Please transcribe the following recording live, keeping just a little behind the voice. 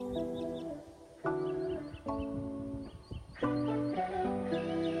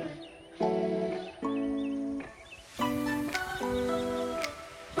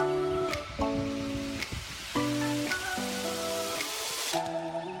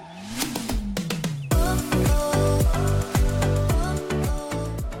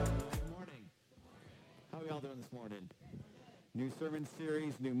sermon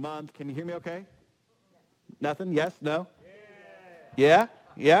series, new month. Can you hear me okay? Nothing? Yes? No? Yeah?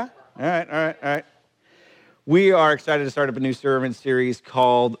 Yeah? All right. We are excited to start up a new sermon series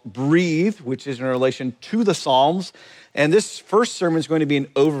called Breathe, which is in relation to the Psalms. And this first sermon is going to be an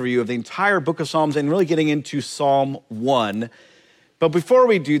overview of the entire book of Psalms and really getting into Psalm 1. But before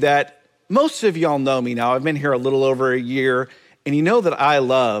we do that, most of y'all know me now. I've been here a little over a year, and you know that I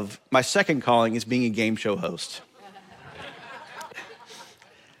love, my second calling is being a game show host.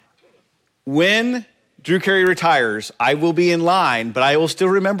 When Drew Carey retires, I will be in line, but I will still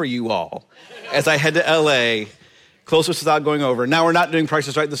remember you all as I head to LA, closest without going over. Now, we're not doing Price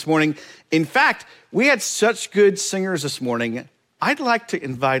is Right this morning. In fact, we had such good singers this morning. I'd like to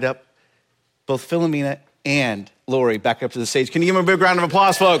invite up both Philomena and Lori back up to the stage. Can you give them a big round of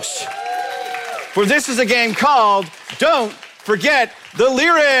applause, folks? For this is a game called Don't Forget the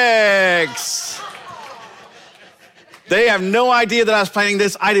Lyrics. They have no idea that I was planning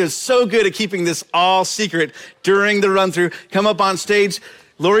this. I was so good at keeping this all secret during the run-through. Come up on stage.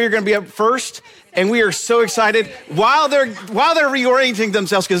 Lori, you're going to be up first, and we are so excited. While they're reorienting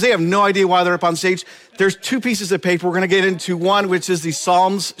themselves, because they have no idea why they're up on stage, there's two pieces of paper. We're going to get into one, which is the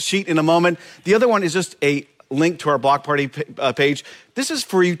Psalms sheet in a moment. The other one is just a link to our block party page. This is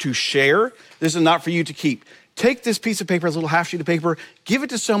for you to share. This is not for you to keep. Take this piece of paper, this little half sheet of paper, give it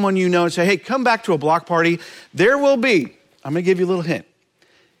to someone you know and say, hey, come back to a block party. There will be, I'm going to give you a little hint.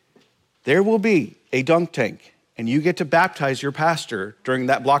 There will be a dunk tank, and you get to baptize your pastor during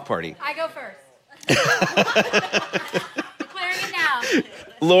that block party. I go first. Declaring it now.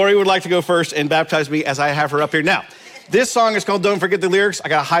 Lori would like to go first and baptize me as I have her up here. Now, this song is called Don't Forget the Lyrics. I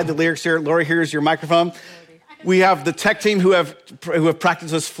got to hide the lyrics here. Lori, here's your microphone. We have the tech team who have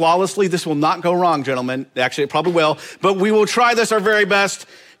practiced this flawlessly. This will not go wrong, gentlemen. Actually, it probably will, but we will try this our very best.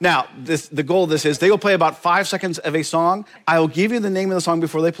 Now, the goal of this is they will play about 5 seconds of a song. I will give you the name of the song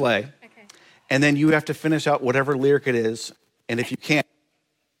before they play, and then you have to finish out whatever lyric it is. And if you can't,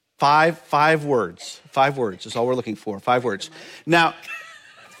 five words. 5 words is all we're looking for. 5 words. Now,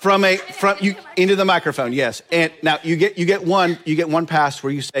 from you into the microphone, yes. And now you get one pass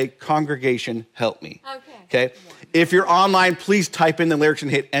where you say, "Congregation, help me." Okay. If you're online, please type in the lyrics and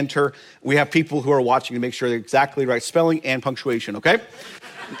hit enter. We have people who are watching to make sure they're exactly right spelling and punctuation. Okay.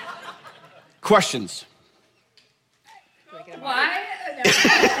 Questions? Why?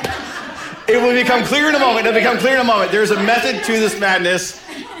 It will become clear in a moment. There's a method to this madness.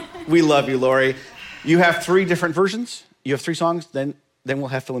 We love you, Lori. You have 3 different versions. You have 3 songs. Then we'll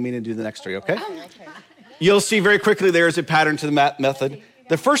have Philomena do the next 3, okay? You'll see very quickly there is a pattern to the method.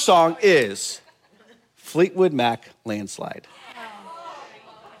 The first song is Fleetwood Mac, Landslide.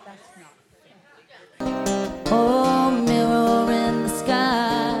 Oh, mirror in the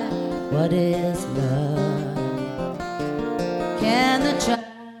sky, what is love? Can the child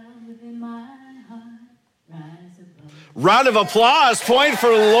within my heart rise above? Round of applause, point for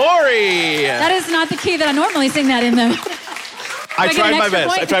Lori. That is not the key that I normally sing that in, though. I tried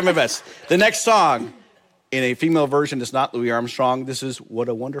my best. The next song in a female version is not Louis Armstrong. This is What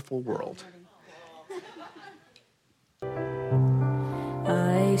a Wonderful World.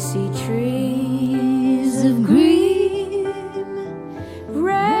 I see trees of green,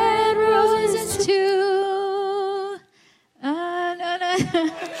 red roses too.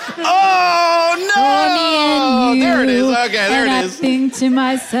 Oh, no! There it is. Okay, there it is. I think to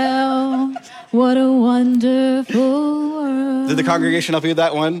myself, what a wonderful world. Did the congregation help you with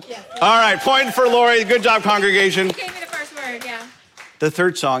that one? Yeah. All right, point for Lori. Good job, congregation. You gave me the first word, yeah. The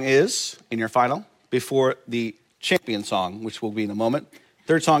third song is, in your final, before the champion song, which will be in a moment.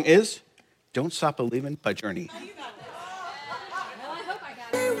 Third song is Don't Stop Believin' by Journey. Well, I hope I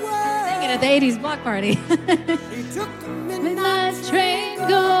got it. Sing it at the 80s block party. Midnight train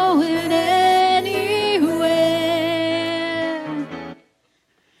going anywhere.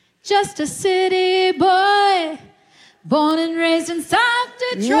 Just a city boy, born and raised in South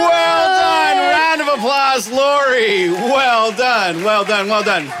Detroit. Well done. Round of applause, Lori. Well done. I'll stay up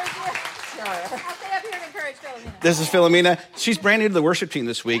here and encourage Philomena. This is Philomena. She's brand new to the worship team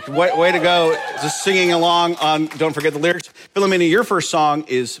this week. Way to go, just singing along on Don't Forget the Lyrics. Philomena, your first song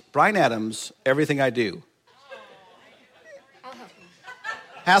is Bryan Adams, Everything I Do. I'll help you.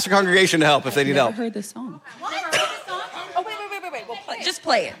 Ask the congregation to help if they need help. I've heard this song. Never heard this song? Oh, wait. Well, Just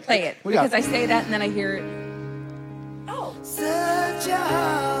play it. We got Because I say that and then I hear it. Oh. Such a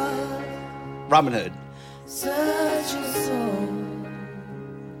heart, Robin Hood. such a soul.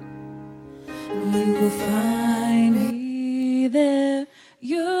 You will find me there.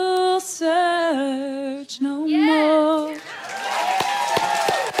 You'll search no Yes. more.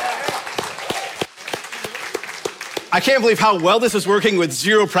 I can't believe how well this is working with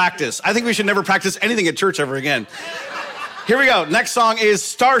zero practice. I think we should never practice anything at church ever again. Here we go. Next song is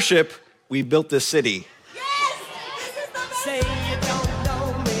Starship, We Built This City. Say you don't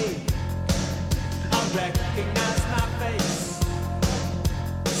know me, I recognize my face.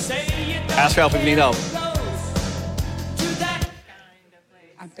 Say you don't Ask for help if you need help.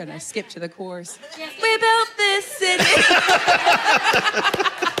 I'm gonna skip to the chorus. We built this city.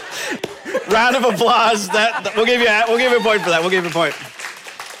 Round of applause. We'll give you a point for that. We'll give you a point.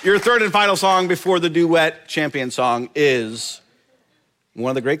 Your third and final song before the duet champion song is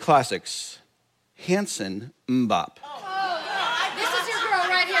one of the great classics, Hanson Mbop. This is your girl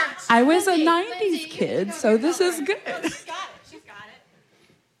right here. I was a 90s kid, so this is good. She's got it.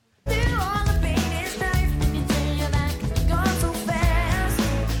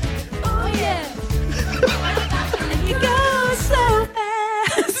 Oh, yeah. You go so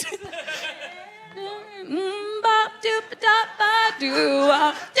fast.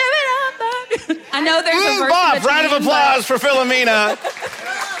 I know there's a version Mbop. between, Round of applause for Philomena.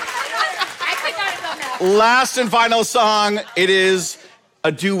 I could not have done that. Last and final song. It is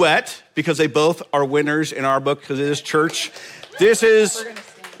a duet because they both are winners in our book because it is church. This is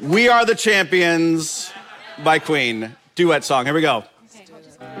We Are the Champions by Queen. Duet song. Here we go.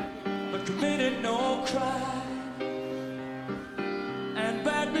 But committed no crime and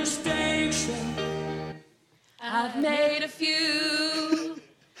bad mistakes. I've made a few.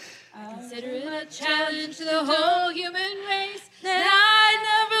 I consider it a challenge to the whole human race that I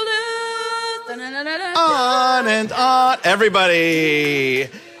never lose. On and on. Everybody.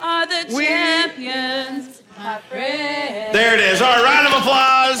 Are the champions, my friends. There it is. All right, round of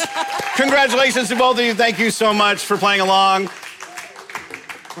applause. Congratulations to both of you. Thank you so much for playing along.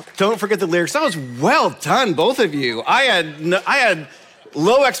 Don't forget the lyrics. That was well done, both of you. I had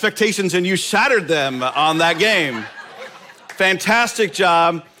low expectations and you shattered them on that game. Fantastic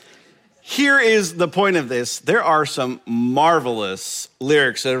job. Here is the point of this. There are some marvelous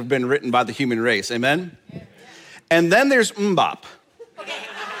lyrics that have been written by the human race. Amen? And then there's Mbop. Don't even.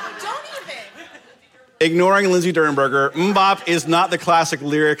 Ignoring Lindsay Durenberger, Mbop is not the classic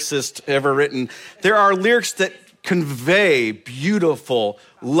lyricist ever written. There are lyrics that convey beautiful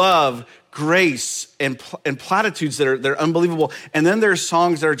love, grace, and platitudes that are unbelievable. And then there's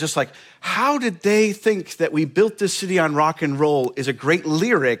songs that are just like, how did they think that we built this city on rock and roll is a great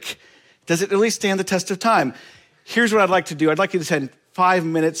lyric? Does it really stand the test of time? Here's what I'd like to do. I'd like you to spend 5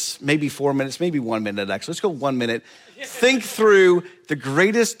 minutes, maybe 4 minutes, maybe 1 minute actually. Let's go 1 minute. Think through the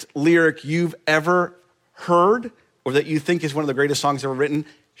greatest lyric you've ever heard or that you think is one of the greatest songs ever written.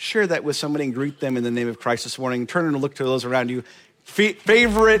 Share that with somebody and greet them in the name of Christ this morning. Turn and look to those around you.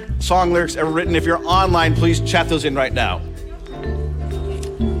 Favorite song lyrics ever written. If you're online, please chat those in right now.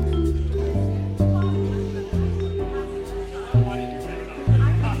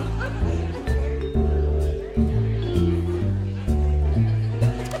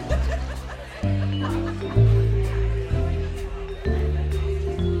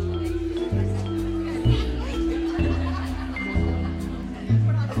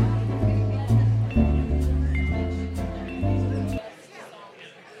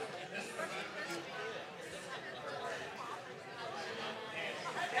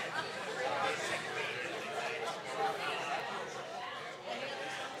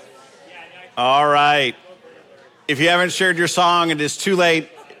 All right. If you haven't shared your song, it is too late.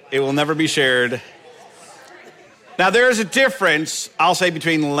 It will never be shared. Now, there is a difference, I'll say,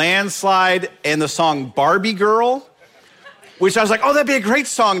 between Landslide and the song Barbie Girl, which I was like, oh, that'd be a great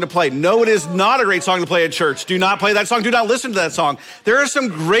song to play. No, it is not a great song to play at church. Do not play that song. Do not listen to that song. There are some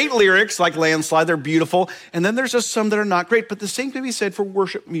great lyrics like Landslide. They're beautiful. And then there's just some that are not great. But the same can be said for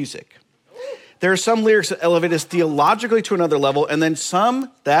worship music. There are some lyrics that elevate us theologically to another level, and then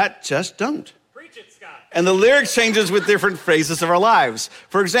some that just don't. Preach it, Scott. And the lyrics changes with different phases of our lives.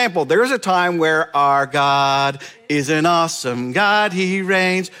 For example, there is a time where our God is an awesome God. He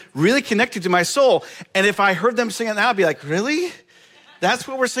reigns, really connected to my soul. And if I heard them sing it now, I'd be like, really? That's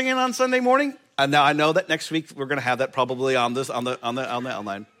what we're singing on Sunday morning? And now I know that next week we're going to have that probably on the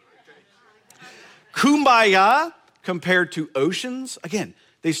outline. Kumbaya compared to oceans. Again,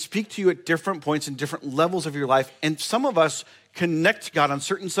 they speak to you at different points and different levels of your life. And some of us connect to God on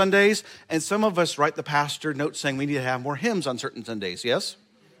certain Sundays, and some of us write the pastor note saying we need to have more hymns on certain Sundays. Yes?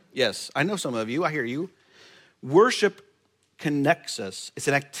 Yes, I know some of you. I hear you. Worship connects us. It's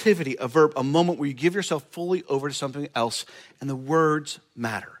an activity, a verb, a moment where you give yourself fully over to something else, and the words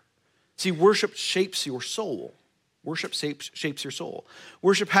matter. See, worship shapes your soul. Worship shapes your soul.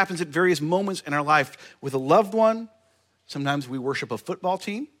 Worship happens at various moments in our life with a loved one. Sometimes we worship a football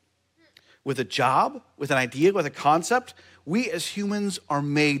team. with a job, with an idea, with a concept. We as humans are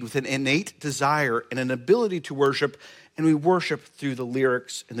made with an innate desire and an ability to worship, and we worship through the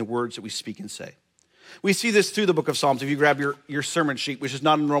lyrics and the words that we speak and say. We see this through the book of Psalms. If you grab your sermon sheet, which is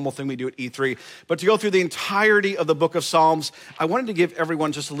not a normal thing we do at E3, but to go through the entirety of the book of Psalms, I wanted to give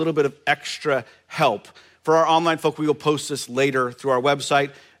everyone just a little bit of extra help. For our online folk, we will post this later through our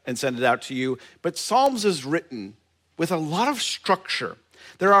website and send it out to you. But Psalms is written with a lot of structure.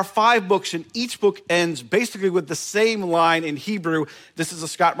 There are 5 books, and each book ends basically with the same line in Hebrew. This is a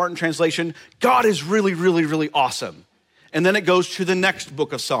Scott Martin translation. God is really, really, really awesome. And then it goes to the next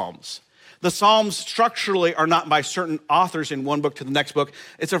book of Psalms. The Psalms structurally are not by certain authors in one book to the next book.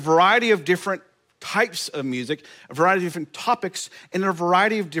 It's a variety of different types of music, a variety of different topics, and a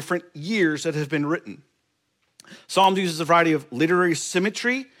variety of different years that have been written. Psalms uses a variety of literary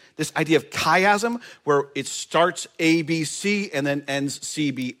symmetry, this idea of chiasm, where it starts A, B, C, and then ends C,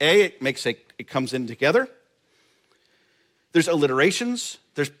 B, A. It comes in together. There's alliterations,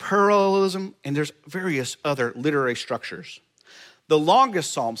 there's parallelism, and there's various other literary structures. The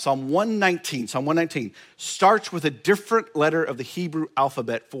longest psalm, Psalm 119, starts with a different letter of the Hebrew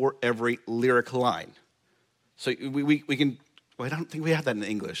alphabet for every lyric line. So we can, well, I don't think we have that in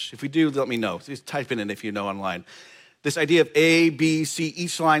English. If we do, let me know. Just type it in if you know online. This idea of A, B, C,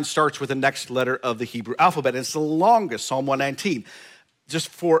 each line starts with the next letter of the Hebrew alphabet. And it's the longest, Psalm 119. Just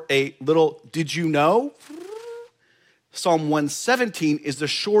for a little, did you know? Psalm 117 is the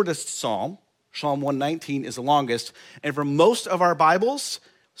shortest psalm. Psalm 119 is the longest. And for most of our Bibles,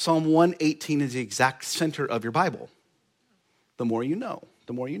 Psalm 118 is the exact center of your Bible. The more you know,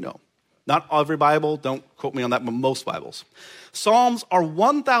 the more you know. Not every Bible, don't quote me on that, but most Bibles. Psalms are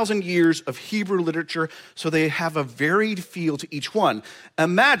 1,000 years of Hebrew literature, so they have a varied feel to each one.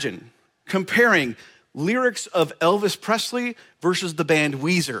 Imagine comparing lyrics of Elvis Presley versus the band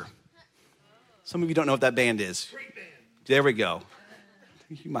Weezer. Some of you don't know what that band is. Great band. There we go.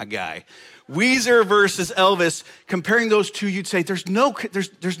 You're my guy. Weezer versus Elvis, comparing those two, you'd say there's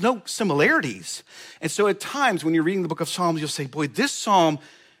no similarities. And so at times when you're reading the book of Psalms, you'll say, boy, this psalm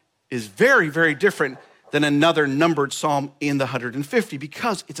is very, very different than another numbered psalm in the 150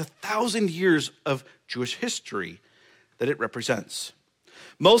 because it's 1,000 years of Jewish history that it represents.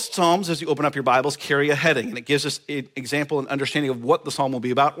 Most psalms, as you open up your Bibles, carry a heading, and it gives us an example and understanding of what the psalm will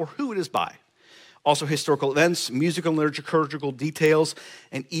be about or who it is by. Also historical events, musical and liturgical details,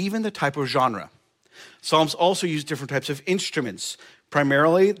 and even the type of genre. Psalms also use different types of instruments,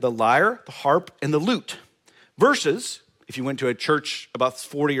 primarily the lyre, the harp, and the lute. Verses, if you went to a church about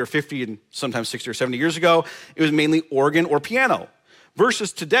 40 or 50 and sometimes 60 or 70 years ago, it was mainly organ or piano.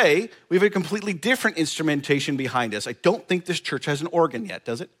 Versus today, we have a completely different instrumentation behind us. I don't think this church has an organ yet,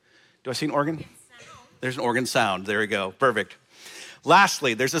 does it? Do I see an organ? There's an organ sound. There we go. Perfect.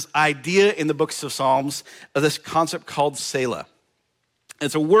 Lastly, there's this idea in the books of Psalms of this concept called Selah.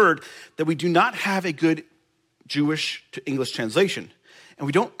 It's a word that we do not have a good Jewish to English translation, and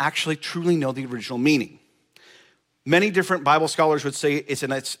we don't actually truly know the original meaning. Many different Bible scholars would say it's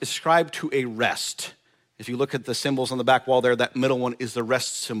ascribed to a rest. If you look at the symbols on the back wall there, that middle one is the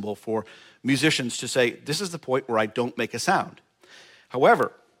rest symbol for musicians to say, this is the point where I don't make a sound.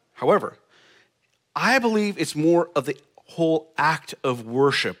 However, I believe it's more of the whole act of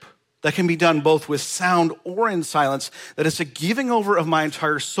worship that can be done both with sound or in silence, that it's a giving over of my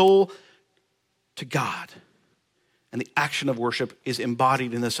entire soul to God. And the action of worship is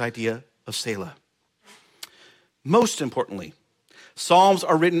embodied in this idea of Selah. Most importantly, Psalms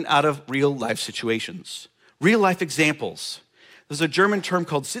are written out of real life situations, real life examples. There's a German term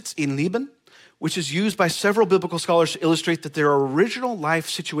called Sitz im Leben, which is used by several biblical scholars to illustrate that there are original life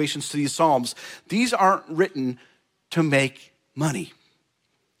situations to these Psalms. These aren't written to make money.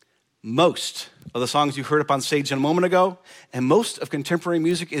 Most of the songs you heard up on stage a moment ago, and most of contemporary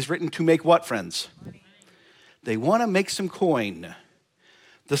music is written to make what, friends? They want to make some coin.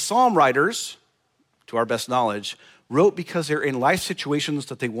 The psalm writers, to our best knowledge, wrote because they're in life situations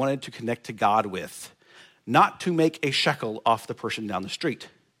that they wanted to connect to God with, not to make a shekel off the person down the street.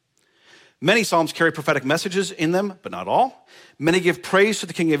 Many psalms carry prophetic messages in them, but not all. Many give praise to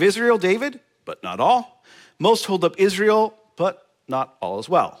the king of Israel, David, but not all. Most hold up Israel, but not all as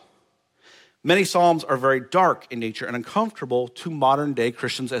well. Many psalms are very dark in nature and uncomfortable to modern day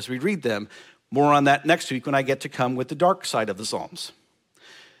Christians as we read them. More on that next week when I get to come with the dark side of the Psalms.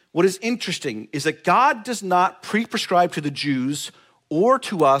 What is interesting is that God does not pre-prescribe to the Jews or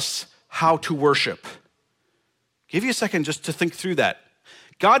to us how to worship. Give you a second just to think through that.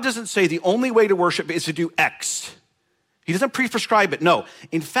 God doesn't say the only way to worship is to do X. He doesn't pre-prescribe it. No.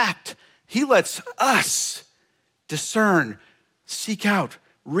 In fact, he lets us discern, seek out,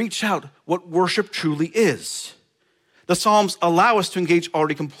 reach out what worship truly is. The Psalms allow us to engage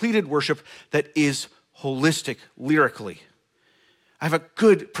already completed worship that is holistic, lyrically. I have a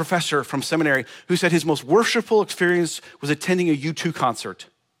good professor from seminary who said his most worshipful experience was attending a U2 concert.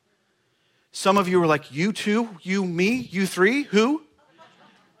 Some of you were like, U2, you, me, U3, who?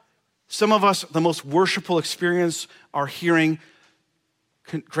 Some of us, the most worshipful experience are hearing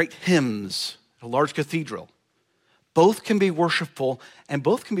great hymns at a large cathedral. Both can be worshipful, and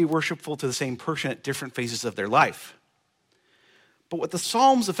both can be worshipful to the same person at different phases of their life. But what the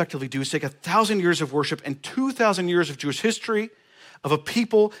Psalms effectively do is take 1,000 years of worship and 2,000 years of Jewish history, of a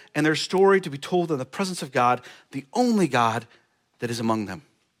people and their story to be told in the presence of God, the only God that is among them.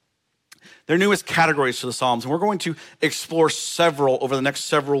 There are numerous categories to the Psalms, and we're going to explore several over the next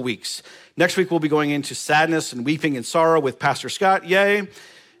several weeks. Next week, we'll be going into sadness and weeping and sorrow with Pastor Scott, yay.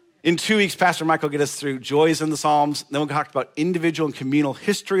 In 2 weeks, Pastor Mike will get us through joys in the Psalms. Then we'll talk about individual and communal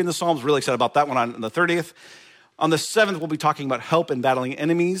history in the Psalms. Really excited about that one on the 30th. On the 7th, we'll be talking about help in battling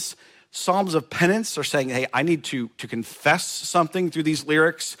enemies. Psalms of penance are saying, hey, I need to confess something through these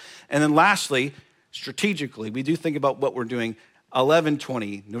lyrics. And then lastly, strategically, we do think about what we're doing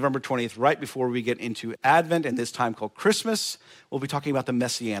 11/20, November 20th, right before we get into Advent and this time called Christmas. We'll be talking about the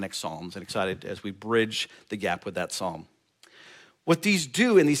Messianic Psalms, and excited as we bridge the gap with that psalm. What these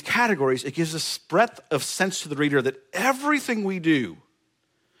do in these categories, it gives us breadth of sense to the reader that everything we do,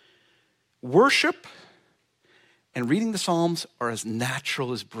 worship and reading the Psalms, are as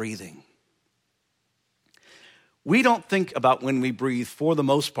natural as breathing. We don't think about when we breathe for the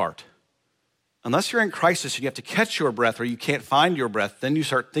most part. Unless you're in crisis and you have to catch your breath or you can't find your breath, then you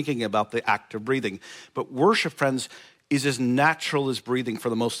start thinking about the act of breathing. But worship, friends, is as natural as breathing for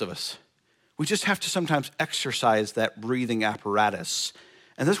the most of us. We just have to sometimes exercise that breathing apparatus.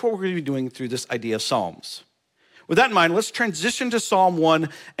 And that's what we're going to be doing through this idea of Psalms. With that in mind, let's transition to Psalm 1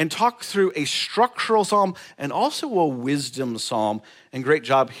 and talk through a structural psalm and also a wisdom psalm. And great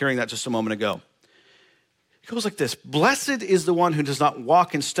job hearing that just a moment ago. It goes like this: Blessed is the one who does not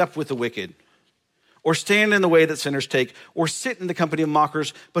walk in step with the wicked, or stand in the way that sinners take, or sit in the company of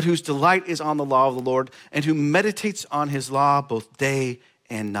mockers, but whose delight is on the law of the Lord, and who meditates on his law both day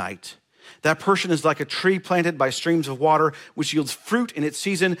and night. That person is like a tree planted by streams of water, which yields fruit in its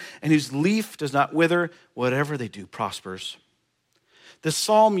season, and whose leaf does not wither. Whatever they do prospers. This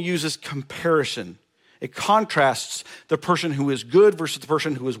psalm uses comparison. It contrasts the person who is good versus the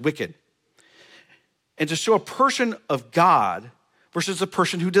person who is wicked. And to show a person of God versus a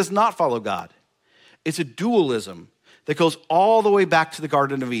person who does not follow God. It's a dualism that goes all the way back to the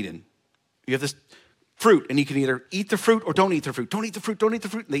Garden of Eden. You have this fruit, and you can either eat the fruit or don't eat the fruit. Don't eat the fruit, don't eat the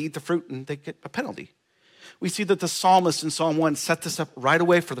fruit. And they eat the fruit, and they get a penalty. We see that the psalmist in Psalm 1 set this up right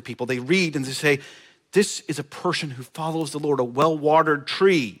away for the people. They read and they say, this is a person who follows the Lord, a well-watered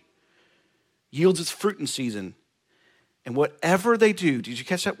tree, yields its fruit in season. And whatever they do, did you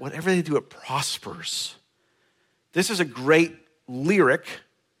catch that? Whatever they do, it prospers. This is a great lyric,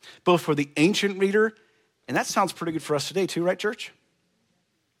 both for the ancient reader, and that sounds pretty good for us today too, right, church?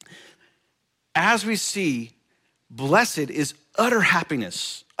 As we see, blessed is utter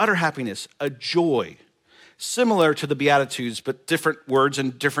happiness, a joy, similar to the Beatitudes, but different words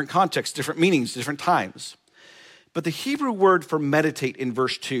and different contexts, different meanings, different times. But the Hebrew word for meditate in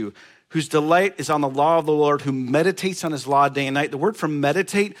verse 2, whose delight is on the law of the Lord, who meditates on his law day and night. The word for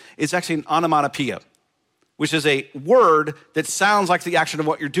meditate is actually an onomatopoeia, which is a word that sounds like the action of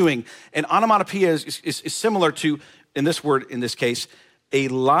what you're doing. And onomatopoeia is similar to, in this word, in this case, a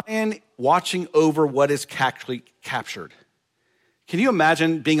lion watching over what is actually captured. Can you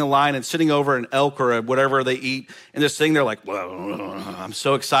imagine being a lion and sitting over an elk or whatever they eat and just sitting there like, well, I'm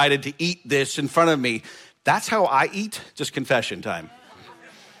so excited to eat this in front of me. That's how I eat, just confession time.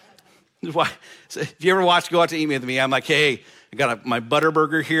 If you ever go out to eat with me, I'm like, hey, I got my butter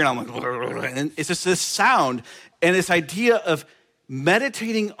burger here, and I'm like, and it's just this sound and this idea of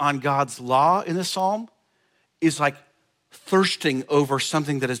meditating on God's law in the psalm is like thirsting over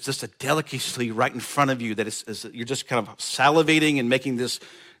something that is just a delicacy right in front of you, that is you're just kind of salivating and making this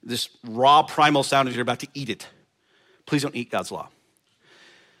raw primal sound as you're about to eat it. Please don't eat God's law.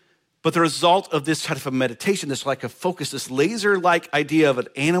 But the result of this type of meditation, this like a focus, this laser-like idea of an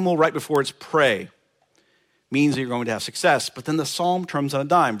animal right before its prey, means that you're going to have success. But then the psalm turns on a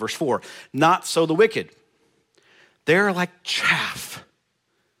dime. Verse 4, not so the wicked. They're like chaff.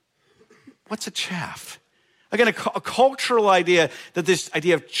 What's a chaff? Again, a cultural idea that this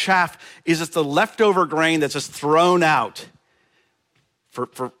idea of chaff is just the leftover grain that's just thrown out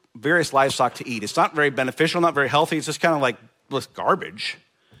for various livestock to eat. It's not very beneficial, not very healthy. It's just kind of like garbage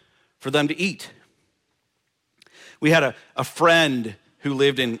for them to eat. We had a friend who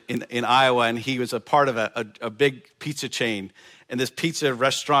lived in Iowa, and he was a part of a big pizza chain. And this pizza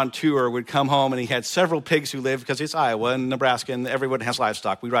restaurateur would come home, and he had several pigs who lived, because it's Iowa and Nebraska, and everyone has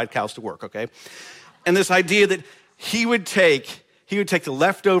livestock. We ride cows to work, okay? And this idea that he would take the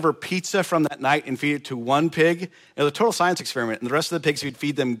leftover pizza from that night and feed it to one pig. It was a total science experiment. And the rest of the pigs, he'd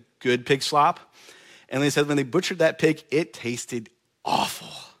feed them good pig slop. And they said when they butchered that pig, it tasted awful.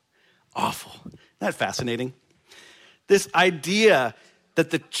 Awful. Isn't that fascinating? This idea that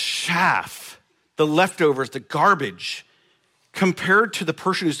the chaff, the leftovers, the garbage, compared to the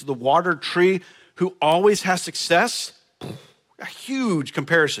person who's the watered tree who always has success, a huge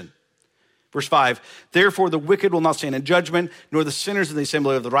comparison. Verse 5, therefore the wicked will not stand in judgment, nor the sinners in the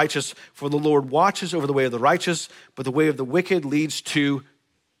assembly of the righteous, for the Lord watches over the way of the righteous, but the way of the wicked leads to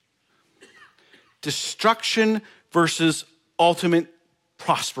destruction versus ultimate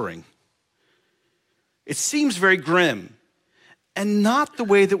prospering. It seems very grim, and not the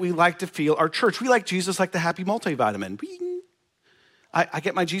way that we like to feel our church. We like Jesus like the happy multivitamin. I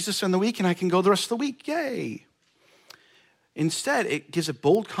get my Jesus in the week, and I can go the rest of the week. Yay. Instead, it gives a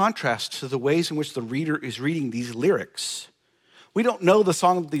bold contrast to the ways in which the reader is reading these lyrics. We don't know the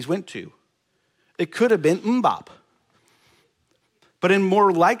song that these went to. It could have been Mbop. But in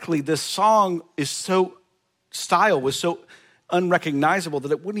more likely, this song was so unrecognizable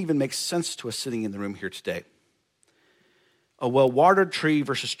that it wouldn't even make sense to us sitting in the room here today. A well-watered tree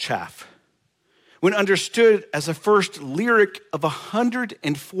versus chaff. When understood as a first lyric of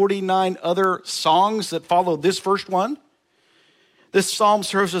 149 other songs that follow this first one, this psalm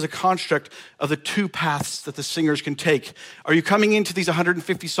serves as a construct of the two paths that the singers can take. Are you coming into these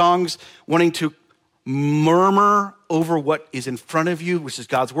 150 songs wanting to murmur over what is in front of you, which is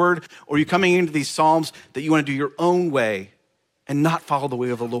God's word? Or are you coming into these psalms that you want to do your own way and not follow the way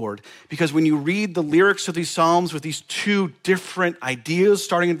of the Lord? Because when you read the lyrics of these psalms with these two different ideas,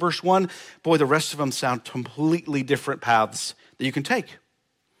 starting in verse 1, boy, the rest of them sound completely different paths that you can take.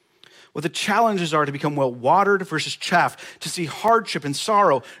 What the challenges are to become well-watered versus chaff, to see hardship and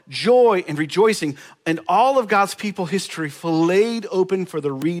sorrow, joy and rejoicing, and all of God's people history filleted open for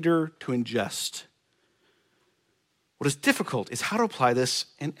the reader to ingest. What is difficult is how to apply this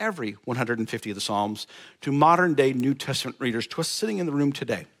in every 150 of the Psalms to modern-day New Testament readers, to us sitting in the room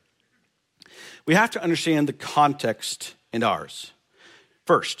today. We have to understand the context in ours.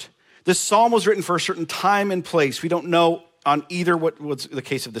 First, this psalm was written for a certain time and place. We don't know on either what was the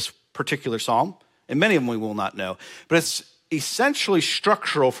case of this particular psalm, and many of them we will not know, but it's essentially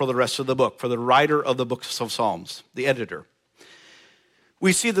structural for the rest of the book, for the writer of the book of Psalms, the editor.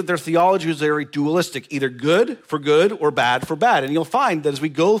 We see that their theology is very dualistic, either good or bad for bad. And you'll find that as we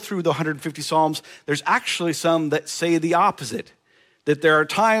go through the 150 Psalms, there's actually some that say the opposite, that there are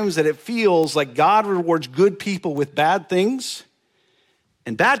times that it feels like God rewards good people with bad things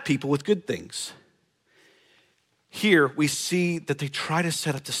and bad people with good things. Here, we see that they try to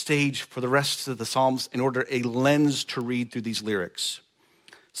set up the stage for the rest of the Psalms in order a lens to read through these lyrics.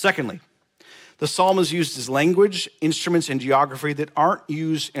 Secondly, the psalm is used as language, instruments, and geography that aren't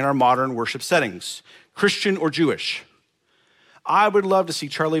used in our modern worship settings, Christian or Jewish. I would love to see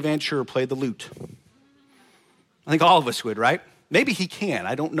Charlie Van Scher play the lute. I think all of us would, right? Maybe he can,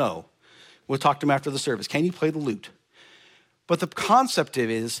 I don't know. We'll talk to him after the service. Can you play the lute? But the concept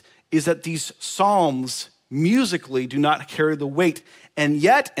is that these psalms musically do not carry the weight. And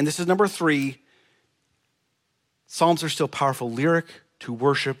yet, and this is number 3, psalms are still powerful lyric to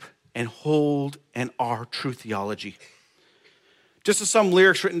worship and hold and are true theology. Just as some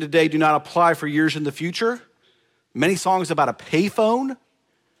lyrics written today do not apply for years in the future, many songs about a payphone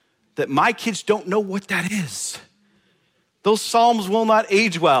that my kids don't know what that is. Those psalms will not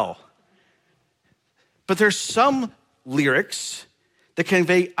age well. But there's some lyrics that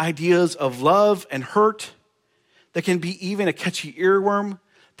convey ideas of love and hurt, that can be even a catchy earworm,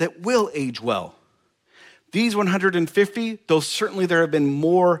 that will age well. These 150, though certainly there have been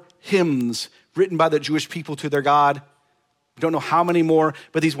more hymns written by the Jewish people to their God, we don't know how many more,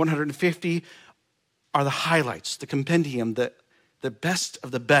 but these 150 are the highlights, the compendium, the best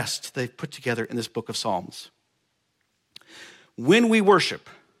of the best they've put together in this book of Psalms. When we worship,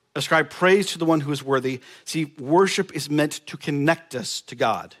 ascribe praise to the one who is worthy. See, worship is meant to connect us to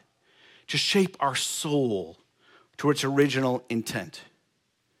God, to shape our soul to its original intent.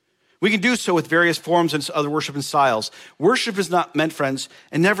 We can do so with various forms and other worship and styles. Worship is not meant, friends,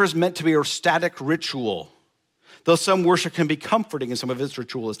 and never is meant to be a static ritual, though some worship can be comforting in some of its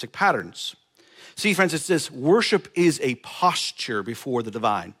ritualistic patterns. See, friends, it's this: worship is a posture before the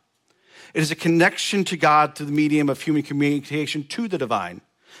divine. It is a connection to God through the medium of human communication to the divine,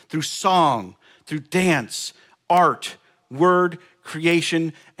 through song, through dance, art, word,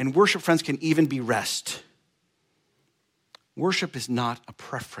 creation, and worship, friends, can even be rest. Worship is not a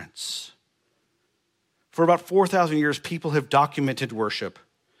preference. For about 4,000 years, people have documented worship.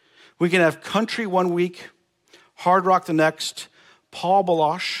 We can have country one week, hard rock the next, Paul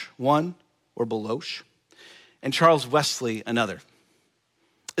Baloche one, or Baloche, and Charles Wesley another.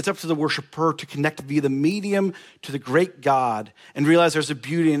 It's up to the worshiper to connect via the medium to the great God and realize there's a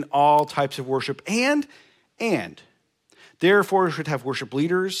beauty in all types of worship. And therefore, we should have worship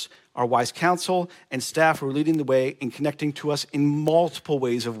leaders, our wise counsel, and staff who are leading the way in connecting to us in multiple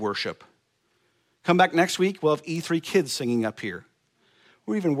ways of worship. Come back next week, we'll have E3 kids singing up here.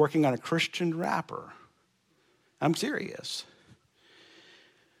 We're even working on a Christian rapper. I'm serious.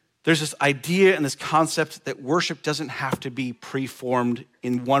 There's this idea and this concept that worship doesn't have to be preformed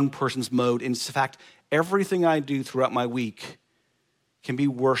in one person's mode. In fact, everything I do throughout my week can be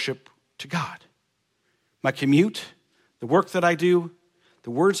worship to God. My commute, the work that I do, the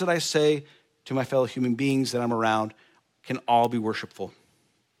words that I say to my fellow human beings that I'm around can all be worshipful.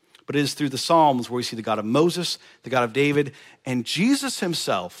 But it is through the Psalms where we see the God of Moses, the God of David, and Jesus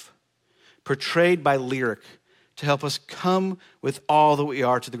himself portrayed by lyric to help us come with all that we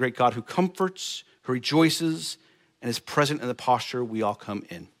are to the great God who comforts, who rejoices, and is present in the posture we all come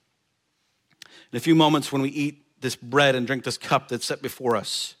in. In a few moments, when we eat this bread and drink this cup that's set before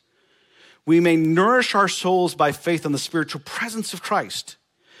us, we may nourish our souls by faith in the spiritual presence of Christ.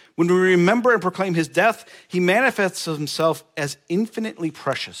 When we remember and proclaim his death, he manifests himself as infinitely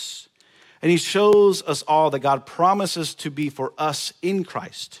precious. And he shows us all that God promises to be for us in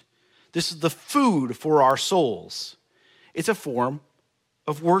Christ. This is the food for our souls. It's a form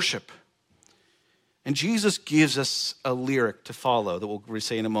of worship. And Jesus gives us a lyric to follow that we'll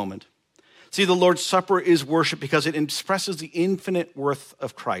say in a moment. See, the Lord's Supper is worship because it expresses the infinite worth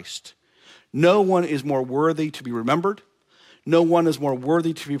of Christ. No one is more worthy to be remembered. No one is more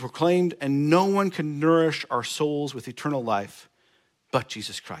worthy to be proclaimed, and no one can nourish our souls with eternal life but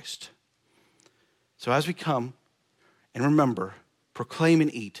Jesus Christ. So as we come and remember, proclaim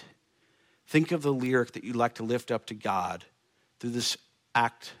and eat, think of the lyric that you'd like to lift up to God through this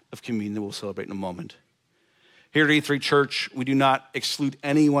act of communion that we'll celebrate in a moment. Here at E3 Church, we do not exclude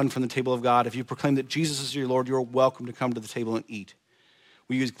anyone from the table of God. If you proclaim that Jesus is your Lord, you're welcome to come to the table and eat.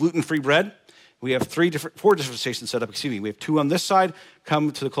 We use gluten-free bread. We have four different stations set up. We have 2 on this side.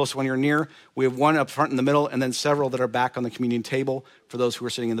 Come to the closest one you're near. We have 1 up front in the middle, and then several that are back on the communion table for those who are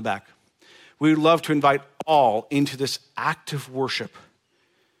sitting in the back. We would love to invite all into this act of worship.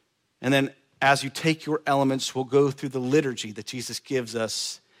 And then as you take your elements, we'll go through the liturgy that Jesus gives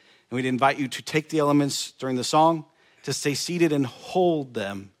us. And we'd invite you to take the elements during the song, to stay seated and hold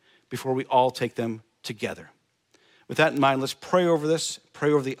them before we all take them together. With that in mind, let's pray over this,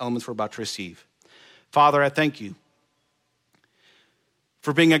 pray over the elements we're about to receive. Father, I thank you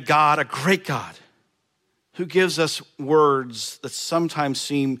for being a God, a great God, who gives us words that sometimes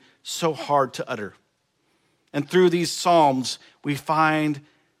seem so hard to utter. And through these psalms, we find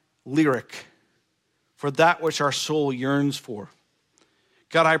lyric for that which our soul yearns for.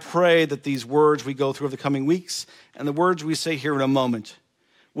 God, I pray that these words we go through over the coming weeks and the words we say here in a moment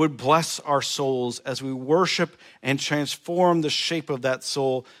would bless our souls as we worship and transform the shape of that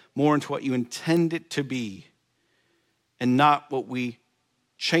soul more into what you intend it to be and not what we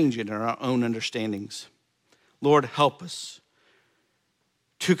change it in our own understandings. Lord, help us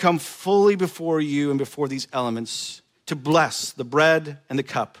to come fully before you and before these elements, to bless the bread and the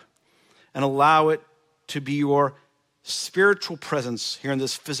cup and allow it to be your spiritual presence here in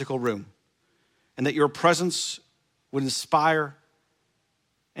this physical room, and that your presence would inspire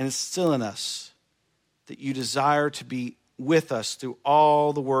and instill in us that you desire to be with us through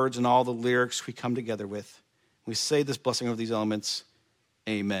all the words and all the lyrics we come together with. We say this blessing over these elements.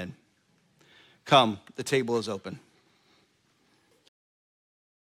 Amen. Come, the table is open.